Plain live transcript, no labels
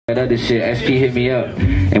That other shit, SP hit me up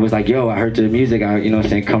and was like, yo, I heard your music, you know what I'm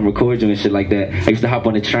saying, come record you and shit like that. I used to hop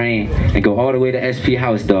on the train and go all the way to SP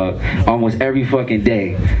house, dog, almost every fucking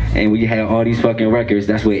day. And we had all these fucking records.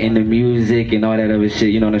 That's where In the Music and all that other shit,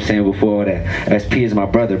 you know what I'm saying, before all that. SP is my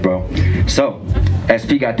brother, bro. So,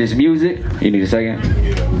 SP got this music. You need a second?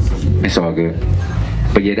 It's all good.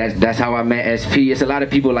 But yeah, that's how I met SP. It's a lot of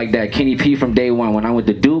people like that. Kenny P from day one. When I went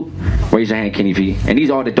to Duke, raise your hand, Kenny P. And these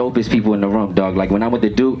are all the dopest people in the room, dog. Like when I went to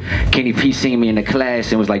Duke, Kenny P seen me in the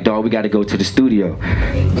class and was like, dog, we got to go to the studio.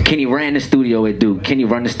 Kenny ran the studio at Duke. Kenny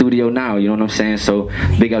run the studio now, you know what I'm saying? So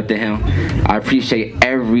big up to him. I appreciate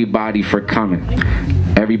everybody for coming.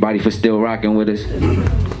 Everybody for still rocking with us.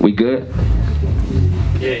 We good?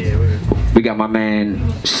 Yeah, we're good. We got my man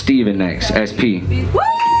Steven next, SP. Hey,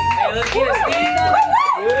 let's get it, Steve.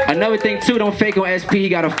 Another thing too, don't fake on SP. He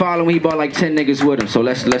got a following. He bought like 10 niggas with him. So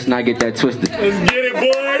let's not get that twisted. Let's get it,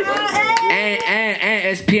 boys.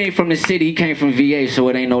 And SP ain't from the city. He came from VA, so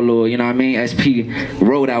it ain't no little, you know what I mean? SP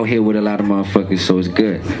rode out here with a lot of motherfuckers, so it's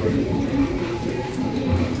good.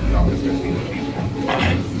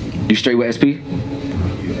 You straight with SP?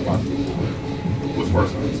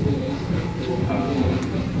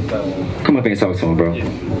 Come up here and talk to him, bro.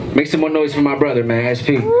 Make some more noise for my brother, man,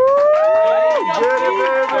 SP.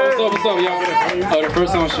 What's up, y'all? The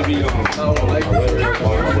first song should be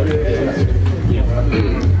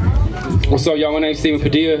What's up, y'all? My name's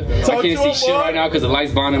StevenPadilla. I can't see shit right now because the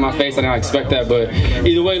light's blinding my face. I didn't expect that, but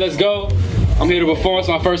either way, let's go. I'm here to perform. It's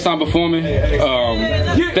my first time performing.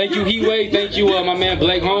 Thank you, Heatwave. Thank you, my man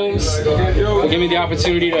Blake Holmes, for giving me the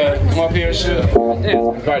opportunity to come up here and shit.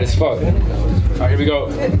 Damn, it's bright as fuck. All right, here we go.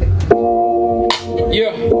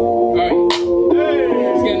 Yeah. All right.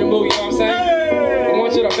 Let's get in the mood. You know what I'm saying? I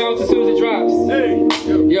want you to bounce as soon as it drops.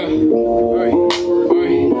 Yeah. All right. All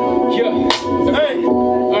right. Yeah. Hey.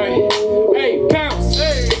 All right. Hey, bounce.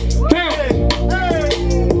 Hey. Bounce. Hey.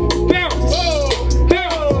 Bounce.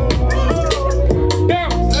 Bounce.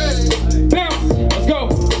 Bounce. Bounce. Let's go.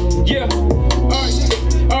 Yeah. All right.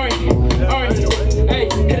 All right. All right. Hey,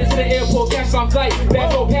 headed to the airport, cash on flight.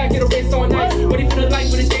 Back on pack, get a race on night. Ready for the light,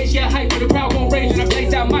 for the stage, yeah, hype. For the crowd won't rage, and I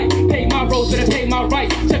blaze out mic. Pay my roles, but I pay my right.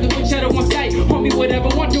 Check it with cheddar on sight. Homie, whatever,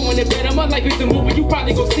 I'm doing it better. My life is a movie, you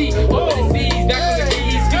probably gon' see. Over the seas, back on the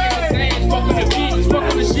keys, giving the sands, fuck on the beat, fuck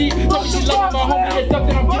on the sheet. Told me she loving my homie, there's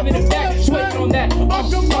nothing, I'm giving it back. Sweating on that, I'm on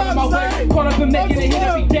my way. Caught up in making a hit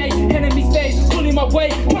every day. Enemy stays, pulling my way.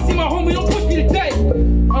 Trusting my homie, don't push me today.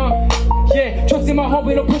 Yeah, trusting my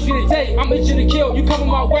homie, don't push me today. I'm itching to kill, you coming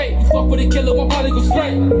my way. You fuck with a killer, one probably go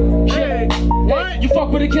straight. Yeah. You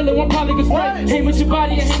fuck with a killer, one probably go straight. Hang with your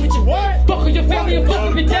body and hang with your what? Fuck with your family and fuck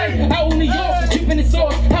with your day. Out in New York, keeping it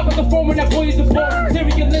soft. How about the form when that boy is the boss?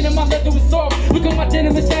 Cereal linen, my leather is soft. Look at my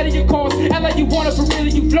denim inside of your cars. Act like you want it, but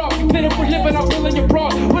really you flop. You pin up for living, I'm willing your bra.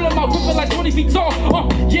 Willing my whipping like 20 feet tall.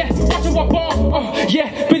 Yeah, watching my ball.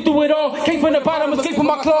 Yeah, been through it all. Came from the bottom, escaped from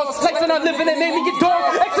my claws. Flexing, I'm living, it made me get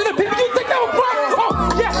dog. Excellent people, you think that was wrong?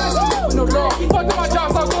 Yeah, no law. Fuck my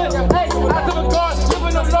job, so good. Hey, I serve a God,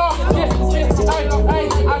 living no law. Yeah, hey,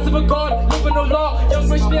 I serve a God, living no law. Young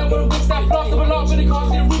rich man with a whip that floss of a law. When it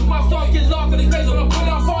comes to the roof, my song get lost. For the grace on the point,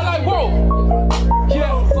 I fall like whoa.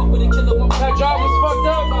 Yeah, fuck with a killer, one that job was fucked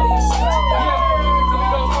up.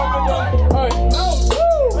 Yeah, alright.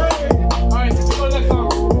 Alright, let's go next song.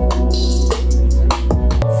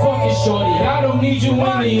 Fucking shorty, I don't need you in the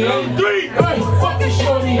end. Hey, fucking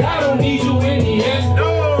shorty, I don't need you in the end.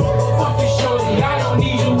 Fucking shorty, I don't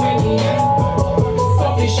need you in the end.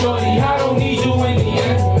 Fucking shorty, I don't need you in the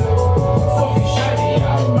end. Fucking shorty, I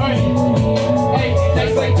don't need you in the end. Hey,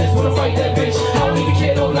 nights like this, wanna fight that bitch. I don't even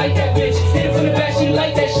care, don't like that bitch. Hit it from the back, she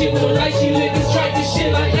like that shit. With a light, she lit this strike, this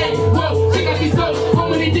shit like, hey, whoa, check out these ghosts. How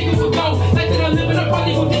many diggers for gold? Like that I live in, I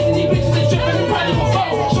probably go dissing these bitches and tripping and probably go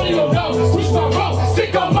fall. Shorty don't know, switch my road.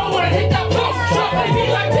 Sick on mode when I hit that blow. Drop like me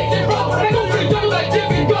like pick and roll. I go for the double like dip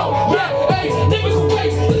and go. Yeah, hey, typical way.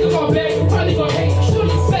 Look at my bag, you probably gon' hate. Show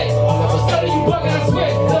you fake. I'm never studying you bugging, I swear.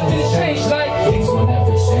 Nothing has changed, like things will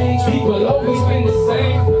never change. People always been the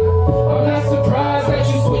same. I'm not surprised that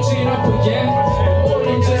you switching up again. More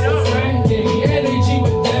than just a friend, give me energy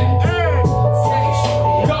with them. Fucking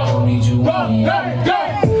shorty, I don't need you in the end.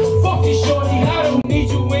 Fucking shorty, I don't need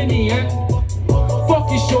you in the end.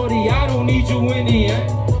 Fucking shorty, I don't need you in the end.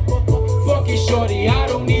 Fucking shorty, I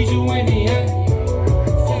don't need you in the end.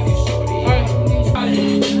 Fucking shorty, I don't need you in the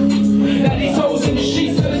end. Now these hoes in the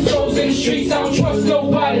sheets, to the souls in the streets, I don't trust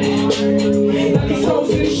nobody. Now these hoes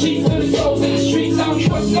in the sheets, to the souls in the streets, I don't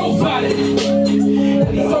trust nobody.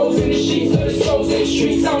 Now these hoes in the sheets, to the souls in the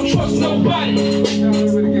streets, I don't trust nobody.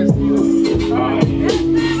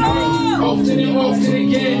 Often and often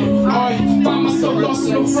again, find myself lost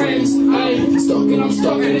in the friends. Ayy, I'm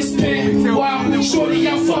stuck in this pen. Wow, shorty,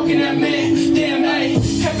 I'm fucking that man. Damn,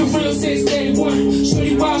 ayy, have been real since day one.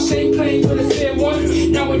 Shorty wild, she ain't playing with a fair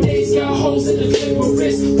one. Nowadays, got hoes in the clip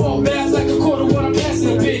wrist. Ball bags like a quarter when I'm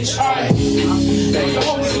passing a bitch. Alright, now your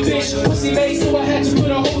hoe is a bitch. Pussy made, so I had to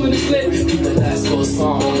put a hole in his lip. Keep the last little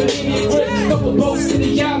song on the grip. Couple boats in the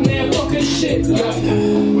yacht, man, fucking shit.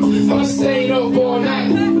 Yeah, I'm staying up all night.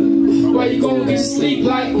 Why you gonna get your sleep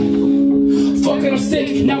like? Fucking, I'm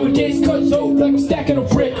sick. Nowadays, cut dope like I'm stacking a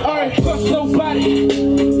brick. Alright, fuck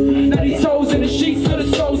nobody.